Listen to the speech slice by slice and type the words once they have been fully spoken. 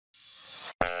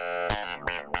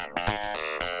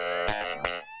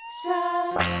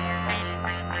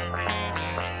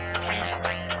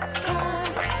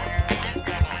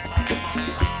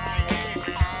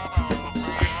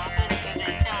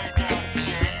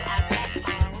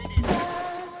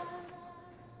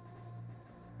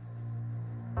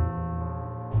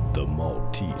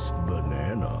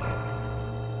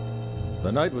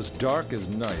The night was dark as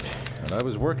night, and I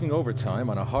was working overtime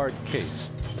on a hard case.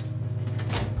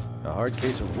 A hard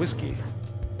case of whiskey.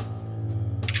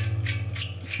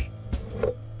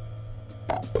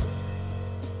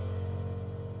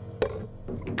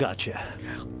 Gotcha.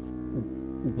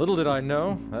 Little did I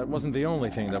know, that wasn't the only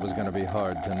thing that was going to be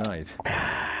hard tonight.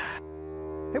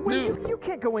 Hey, wait, you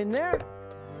can't go in there.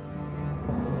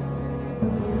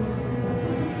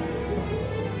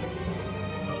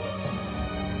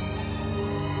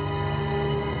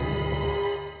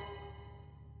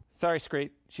 Sorry, Screet.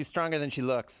 She's stronger than she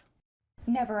looks.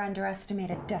 Never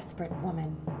underestimate a desperate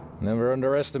woman. Never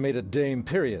underestimate a dame,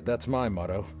 period. That's my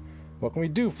motto. What can we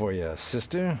do for you,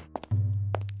 sister?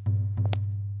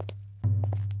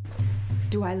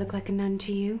 Do I look like a nun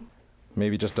to you?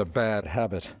 Maybe just a bad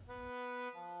habit.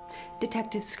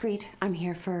 Detective Screet, I'm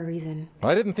here for a reason.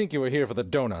 I didn't think you were here for the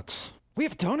donuts. We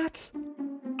have donuts?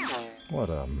 What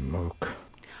a mook.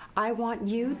 I want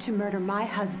you to murder my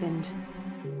husband.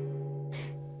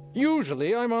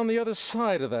 Usually, I'm on the other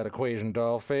side of that equation,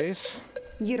 dollface.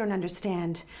 You don't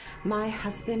understand. My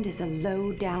husband is a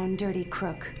low-down, dirty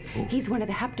crook. He's one of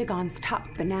the Heptagon's top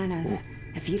bananas.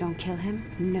 If you don't kill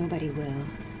him, nobody will.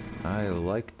 I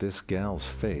like this gal's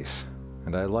face,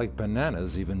 and I like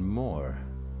bananas even more.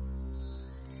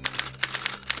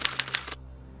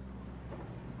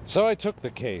 So I took the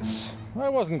case. I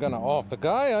wasn't gonna off the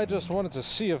guy, I just wanted to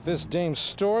see if this dame's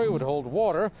story would hold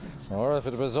water, or if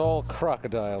it was all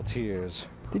crocodile tears.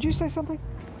 Did you say something?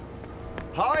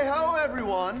 Hi-ho,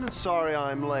 everyone! Sorry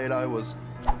I'm late, I was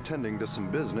tending to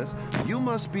some business. You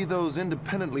must be those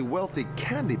independently wealthy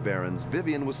candy barons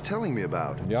Vivian was telling me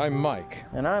about. Yeah, I'm Mike.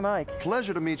 And I'm Ike.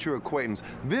 Pleasure to meet your acquaintance.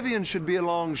 Vivian should be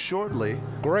along shortly.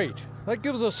 Great. That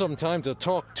gives us some time to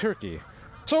talk turkey.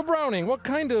 So, Browning, what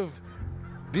kind of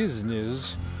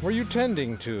business were you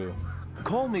tending to?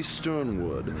 Call me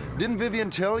Sternwood. Didn't Vivian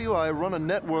tell you I run a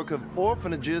network of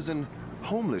orphanages and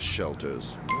homeless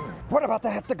shelters? What about the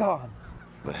Heptagon?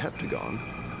 The Heptagon?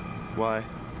 Why,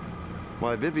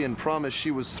 Vivian promised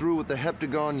she was through with the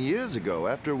Heptagon years ago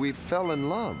after we fell in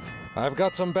love. I've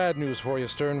got some bad news for you,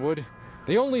 Sternwood.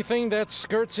 The only thing that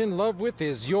Skirt's in love with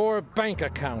is your bank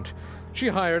account. She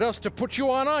hired us to put you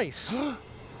on ice.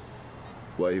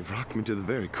 Why, you've rocked me to the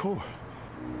very core.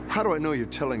 How do I know you're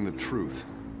telling the truth?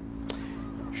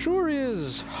 Sure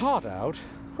is hot out.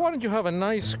 Why don't you have a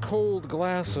nice cold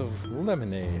glass of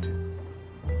lemonade?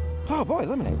 Oh boy,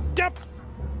 lemonade. Yep!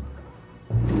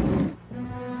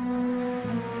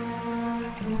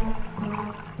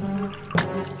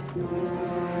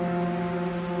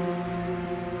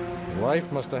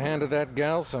 Life must have handed that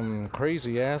gal some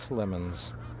crazy-ass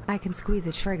lemons. I can squeeze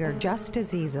a trigger just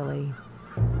as easily.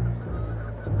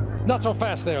 Not so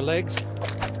fast there, Legs.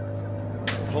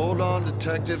 Hold on,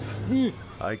 Detective.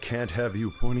 I can't have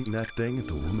you pointing that thing at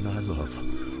the woman I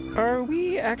love. Are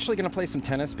we actually gonna play some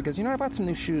tennis? Because, you know, I bought some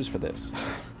new shoes for this.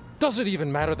 Does it even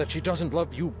matter that she doesn't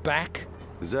love you back?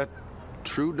 Is that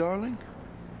true, darling?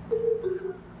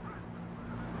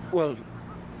 Well,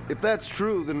 if that's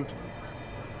true, then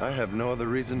I have no other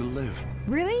reason to live.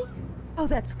 Really? Oh,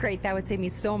 that's great. That would save me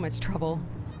so much trouble.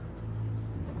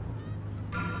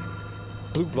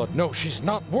 Blue blood, no, she's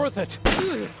not worth it.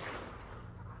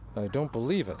 I don't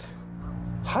believe it.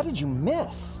 How did you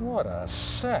miss? What a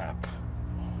sap.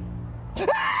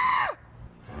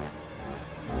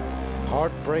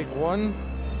 Heartbreak 1,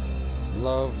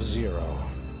 love 0.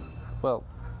 Well,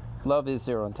 love is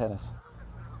 0 in tennis.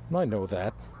 I know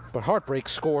that, but heartbreak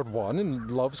scored 1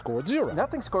 and love scored 0.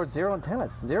 Nothing scored 0 in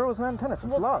tennis. 0 is not in tennis.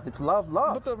 It's love. It's love.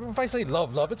 But if I say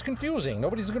love, it's confusing.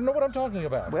 Nobody's gonna know what I'm talking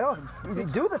about. Well,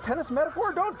 do the tennis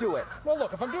metaphor or don't do it. Well,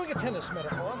 look, if I'm doing a tennis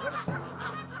metaphor, I'm gonna say...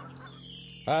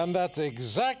 And that's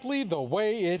exactly the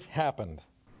way it happened.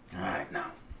 All right,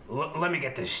 now, let me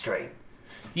get this straight.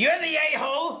 You're the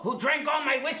a-hole who drank all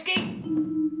my whiskey?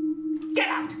 Get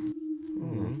out!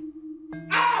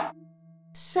 Ah!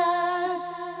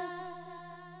 S.U.D.S.